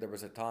slavery, there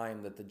was a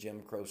time that the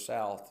Jim Crow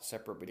South,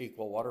 separate but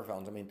equal water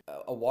fountains, I mean,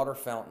 a water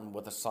fountain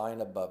with a sign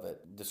above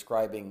it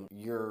describing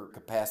your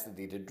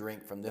capacity to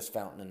drink from this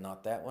fountain and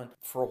not that one.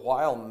 For a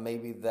while,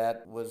 maybe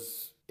that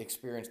was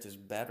experienced as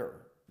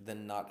better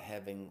than not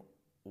having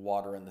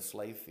water in the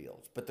slave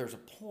fields. But there's a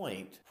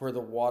point where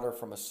the water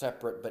from a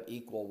separate but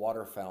equal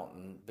water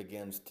fountain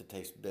begins to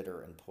taste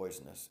bitter and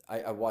poisonous.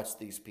 I watched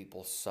these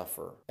people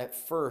suffer. At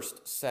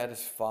first,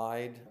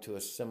 satisfied to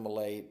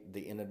assimilate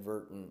the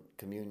inadvertent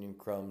communion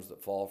crumbs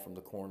that fall from the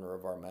corner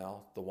of our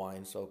mouth, the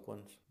wine-soaked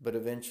ones. But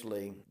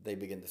eventually, they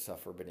begin to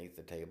suffer beneath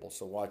the table.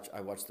 So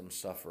I watched them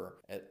suffer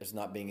as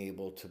not being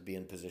able to be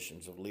in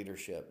positions of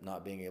leadership,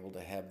 not being able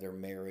to have their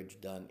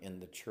marriage done in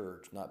the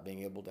church, not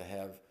being able to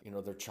have,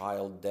 their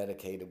child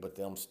dedicated with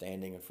them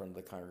standing in front of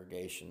the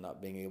congregation,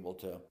 not being able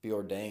to be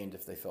ordained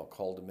if they felt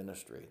called to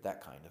ministry,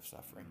 that kind of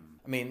suffering.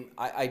 I mean,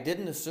 I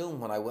didn't assume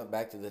when I went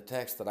back to the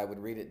text that I would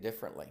read it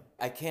differently.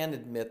 I can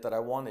admit that I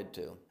wanted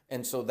to.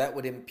 And so that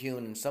would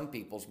impugn in some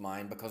people's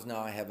mind because now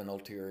I have an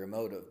ulterior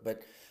motive.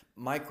 But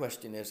my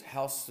question is,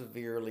 how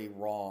severely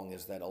wrong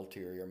is that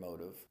ulterior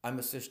motive? I'm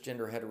a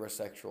cisgender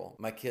heterosexual.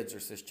 My kids are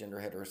cisgender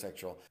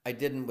heterosexual. I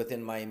didn't,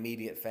 within my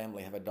immediate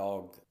family, have a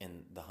dog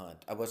in the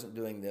hunt. I wasn't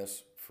doing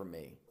this for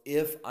me.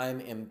 If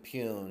I'm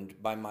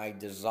impugned by my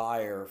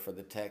desire for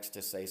the text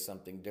to say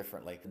something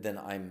differently, then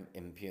I'm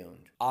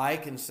impugned. I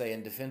can say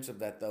in defense of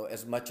that, though,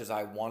 as much as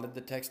I wanted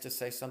the text to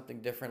say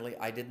something differently,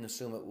 I didn't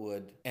assume it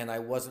would. And I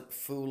wasn't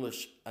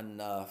foolish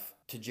enough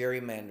to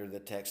gerrymander the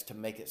text to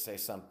make it say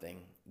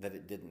something that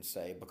it didn't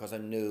say, because I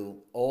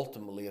knew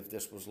ultimately if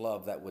this was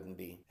love, that wouldn't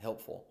be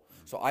helpful.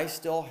 So I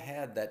still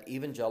had that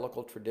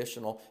evangelical,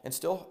 traditional, and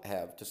still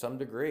have to some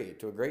degree,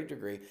 to a great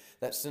degree,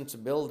 that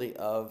sensibility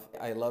of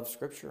I love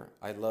Scripture,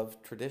 I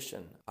love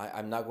tradition.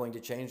 I'm not going to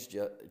change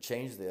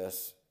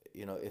this,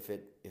 if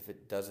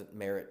it doesn't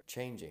merit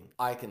changing.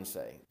 I can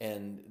say,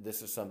 and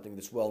this is something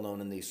that's well known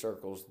in these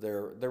circles,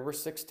 there were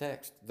 6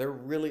 texts. There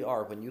really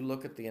are. When you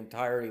look at the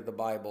entirety of the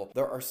Bible,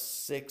 there are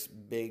 6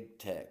 big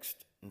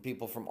texts. And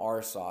people from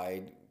our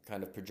side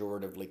kind of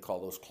pejoratively call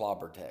those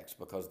clobber texts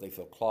because they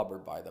feel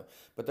clobbered by them.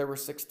 But there were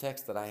 6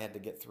 texts that I had to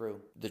get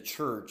through. The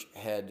church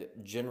had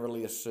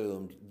generally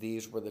assumed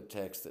these were the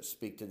texts that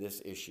speak to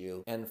this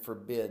issue and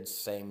forbid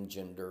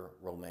same-gender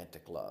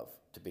romantic love,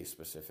 to be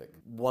specific.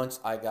 Once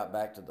I got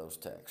back to those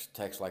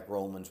texts like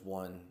Romans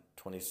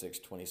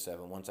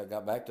 1:26-27, once I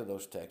got back to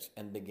those texts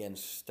and began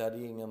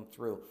studying them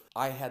through,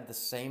 I had the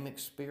same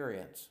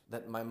experience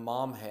that my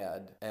mom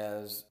had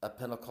as a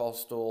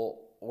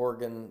Pentecostal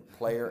organ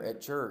player at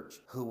church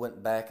who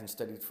went back and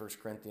studied 1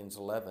 Corinthians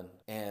 11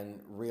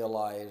 and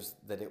realized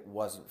that it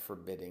wasn't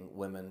forbidding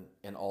women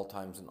in all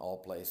times and all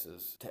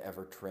places to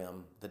ever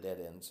trim the dead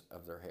ends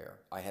of their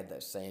hair. I had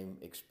that same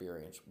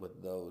experience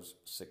with those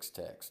 6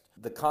 texts.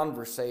 The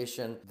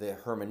conversation, the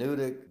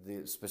hermeneutic,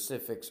 the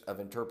specifics of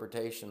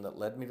interpretation that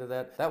led me to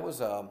that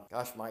was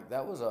Mike,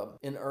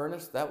 in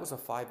earnest, that was a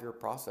 5-year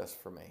process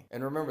for me.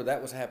 And remember,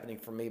 that was happening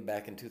for me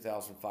back in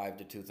 2005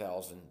 to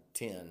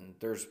 2010.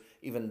 There's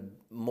even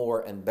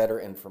more and better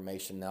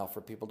information now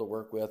for people to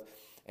work with.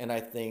 And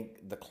I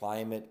think the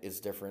climate is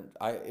different.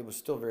 It was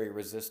still very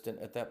resistant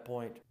at that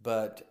point,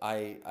 but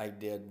I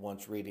did,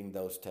 once reading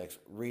those texts,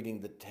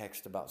 reading the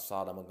text about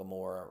Sodom and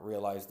Gomorrah,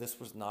 realize this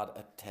was not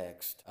a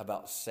text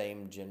about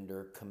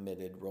same-gender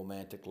committed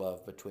romantic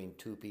love between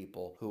 2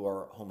 people who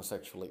are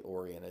homosexually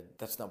oriented.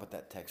 That's not what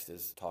that text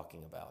is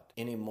talking about,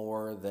 any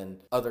more than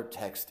other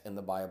texts in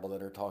the Bible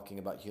that are talking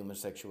about human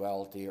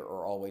sexuality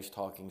are always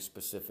talking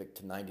specific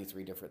to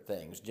 93 different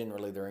things.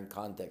 Generally, they're in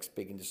context,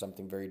 speaking to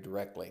something very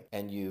directly,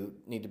 and you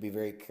need to be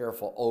very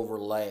careful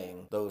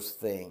overlaying those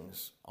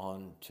things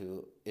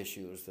onto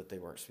issues that they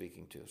weren't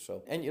speaking to.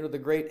 So, and the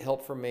great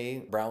help for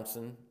me,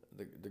 Brownson,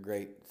 the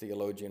great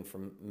theologian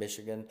from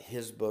Michigan,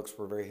 his books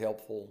were very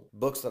helpful.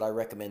 Books that I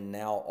recommend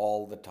now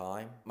all the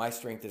time. My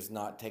strength is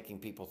not taking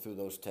people through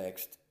those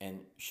texts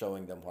and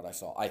showing them what I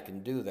saw. I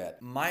can do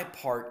that. My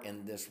part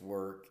in this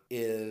work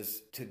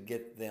is to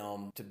get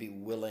them to be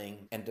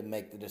willing and to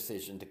make the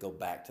decision to go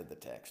back to the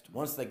text.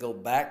 Once they go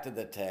back to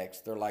the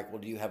text, they're like,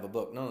 well, do you have a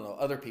book? No.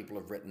 Other people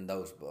have written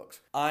those books.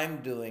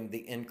 I'm doing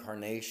the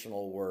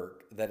incarnational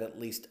work that at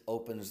least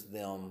opens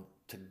them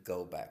to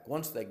go back.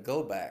 Once they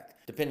go back,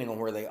 depending on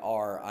where they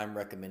are, I'm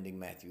recommending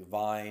Matthew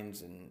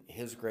Vines and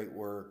his great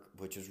work,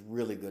 which is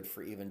really good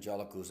for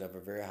evangelicals who have a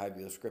very high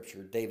view of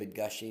Scripture. David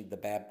Gushee, the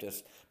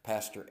Baptist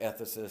pastor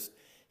ethicist,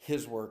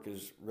 his work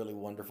is really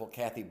wonderful.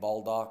 Kathy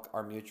Baldock,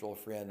 our mutual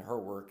friend, her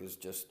work is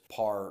just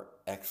par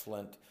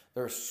excellent.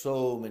 There are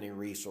so many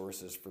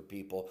resources for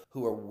people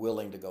who are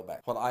willing to go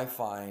back. What I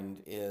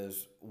find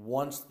is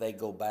once they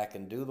go back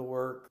and do the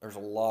work, there's a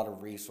lot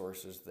of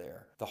resources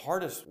there. The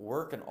hardest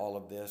work in all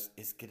of this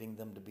is getting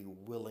them to be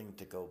willing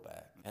to go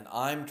back. And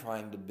I'm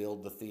trying to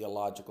build the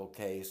theological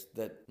case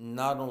that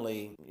not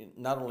only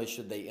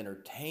should they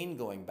entertain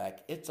going back,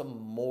 it's a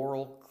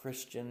moral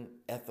Christian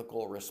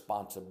ethical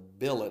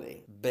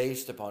responsibility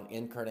based upon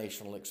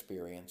incarnational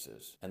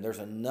experiences. And there's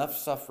enough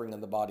suffering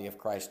in the body of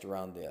Christ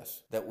around this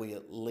that we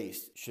at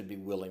least should be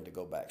willing to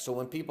go back. So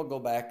when people go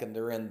back and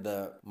they're in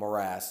the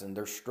morass and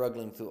they're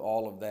struggling through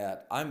all of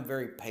that, I'm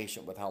very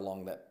patient with how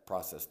long that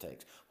process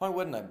takes. Why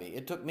wouldn't I be?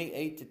 It took me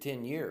 8 to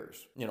 10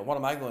 years. What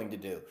am I going to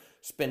do?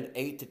 Spend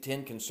 8 to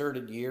 10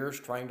 concerted years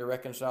trying to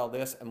reconcile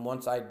this, and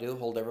once I do,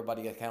 hold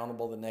everybody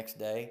accountable the next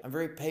day? I'm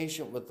very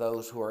patient with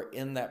those who are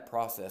in that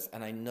process,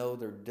 and I know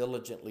they're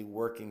diligently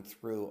working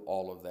through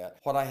all of that.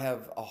 What I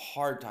have a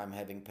hard time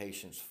having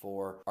patience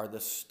for are the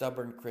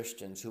stubborn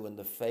Christians who, in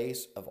the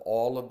face of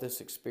all of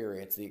this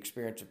experience, the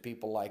experience of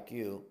people like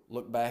you,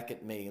 look back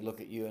at me, look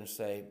at you and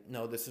say,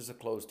 no, this is a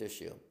closed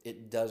issue.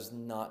 It does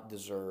not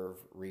deserve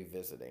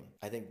revisiting.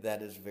 I think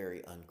that is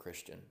very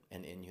unchristian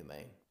and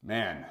inhumane.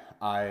 Man,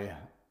 I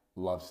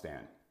love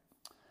Stan.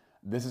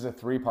 This is a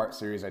 3-part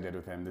series I did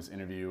with him. This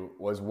interview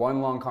was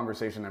one long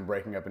conversation I'm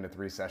breaking up into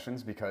 3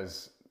 sessions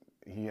because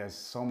he has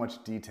so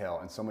much detail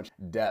and so much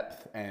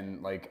depth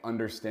and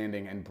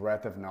understanding and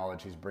breadth of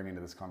knowledge he's bringing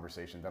to this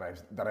conversation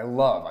that I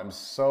love. I'm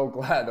so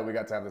glad that we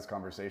got to have this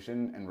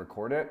conversation and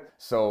record it.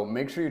 So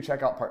make sure you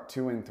check out part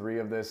 2 and 3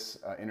 of this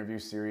interview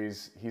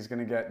series. He's going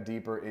to get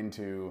deeper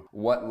into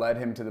what led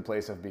him to the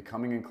place of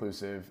becoming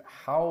inclusive,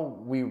 how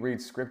we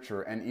read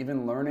Scripture, and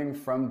even learning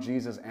from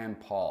Jesus and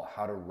Paul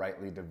how to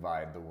rightly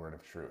divide the word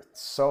of truth.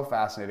 So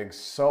fascinating,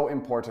 so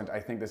important. I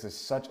think this is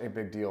such a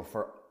big deal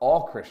for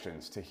all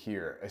Christians to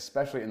hear,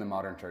 especially in the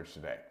modern church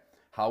today,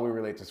 how we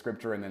relate to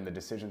Scripture and then the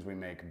decisions we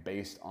make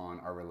based on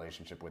our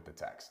relationship with the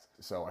text.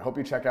 So I hope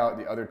you check out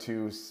the other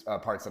 2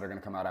 parts that are going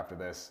to come out after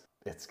this.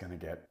 It's going to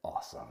get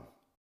awesome.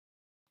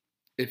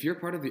 If you're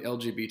part of the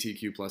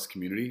LGBTQ plus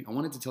community, I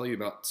wanted to tell you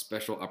about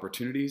special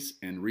opportunities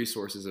and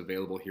resources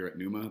available here at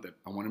Pneuma that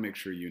I want to make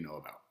sure you know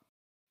about.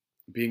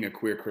 Being a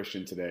queer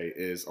Christian today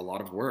is a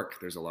lot of work.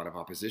 There's a lot of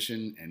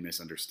opposition and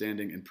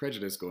misunderstanding and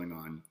prejudice going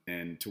on.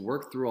 And to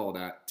work through all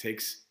that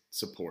takes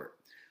support.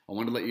 I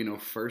want to let you know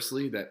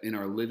firstly that in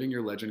our Living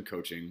Your Legend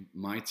coaching,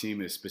 my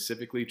team is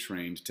specifically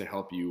trained to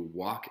help you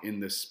walk in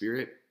the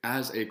Spirit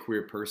as a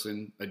queer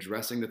person,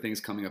 addressing the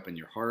things coming up in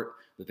your heart,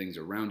 the things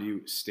around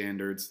you,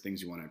 standards,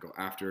 things you want to go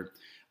after.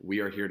 We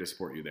are here to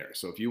support you there.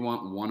 So if you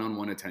want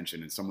one-on-one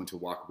attention and someone to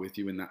walk with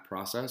you in that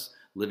process,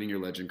 Living Your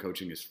Legend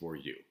coaching is for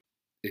you.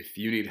 If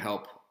you need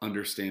help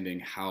understanding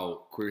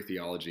how queer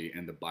theology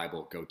and the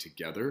Bible go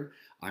together,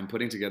 I'm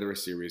putting together a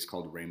series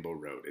called Rainbow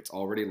Road. It's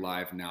already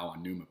live now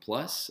on Pneuma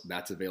Plus.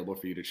 That's available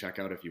for you to check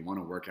out if you want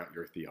to work out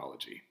your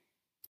theology.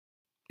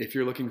 If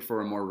you're looking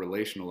for a more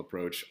relational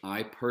approach,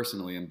 I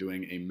personally am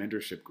doing a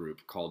mentorship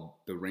group called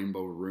The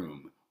Rainbow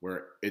Room,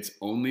 where it's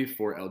only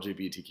for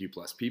LGBTQ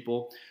plus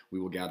people. We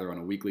will gather on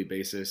a weekly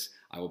basis.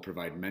 I will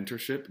provide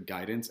mentorship,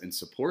 guidance, and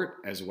support,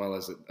 as well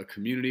as a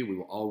community. We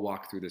will all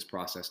walk through this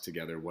process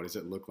together. What does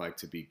it look like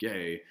to be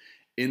gay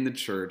in the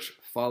church,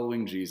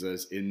 following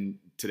Jesus in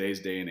today's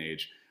day and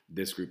age?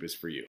 This group is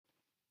for you.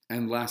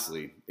 And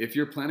lastly, if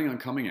you're planning on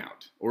coming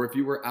out, or if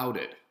you were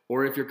outed,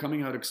 or if your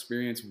coming out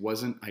experience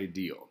wasn't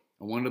ideal,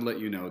 I wanted to let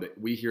you know that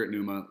we here at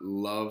Pneuma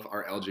love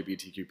our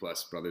LGBTQ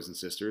plus brothers and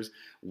sisters.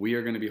 We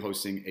are going to be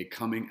hosting a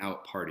coming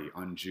out party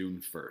on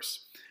June 1st.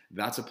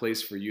 That's a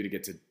place for you to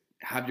get to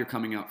have your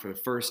coming out for the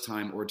first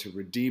time or to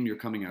redeem your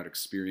coming out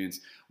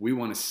experience. We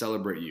want to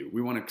celebrate you.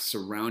 We want to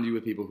surround you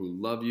with people who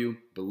love you,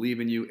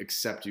 believe in you,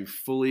 accept you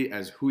fully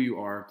as who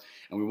you are.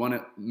 And we want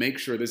to make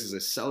sure this is a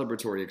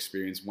celebratory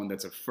experience, one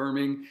that's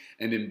affirming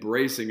and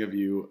embracing of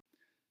you.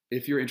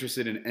 If you're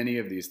interested in any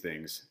of these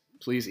things,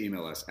 please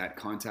email us at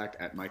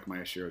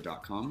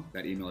contact@mikemayashiro.com.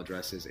 That email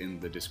address is in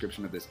the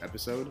description of this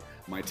episode.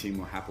 My team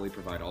will happily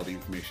provide all the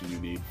information you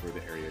need for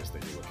the areas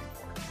that you're looking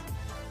for.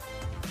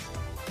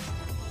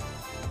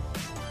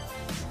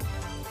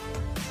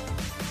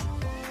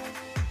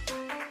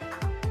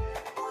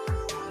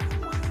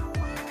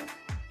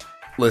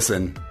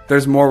 Listen,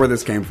 there's more where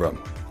this came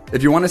from.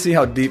 If you want to see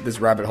how deep this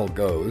rabbit hole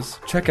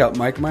goes, check out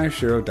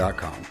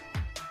MikeMayashiro.com.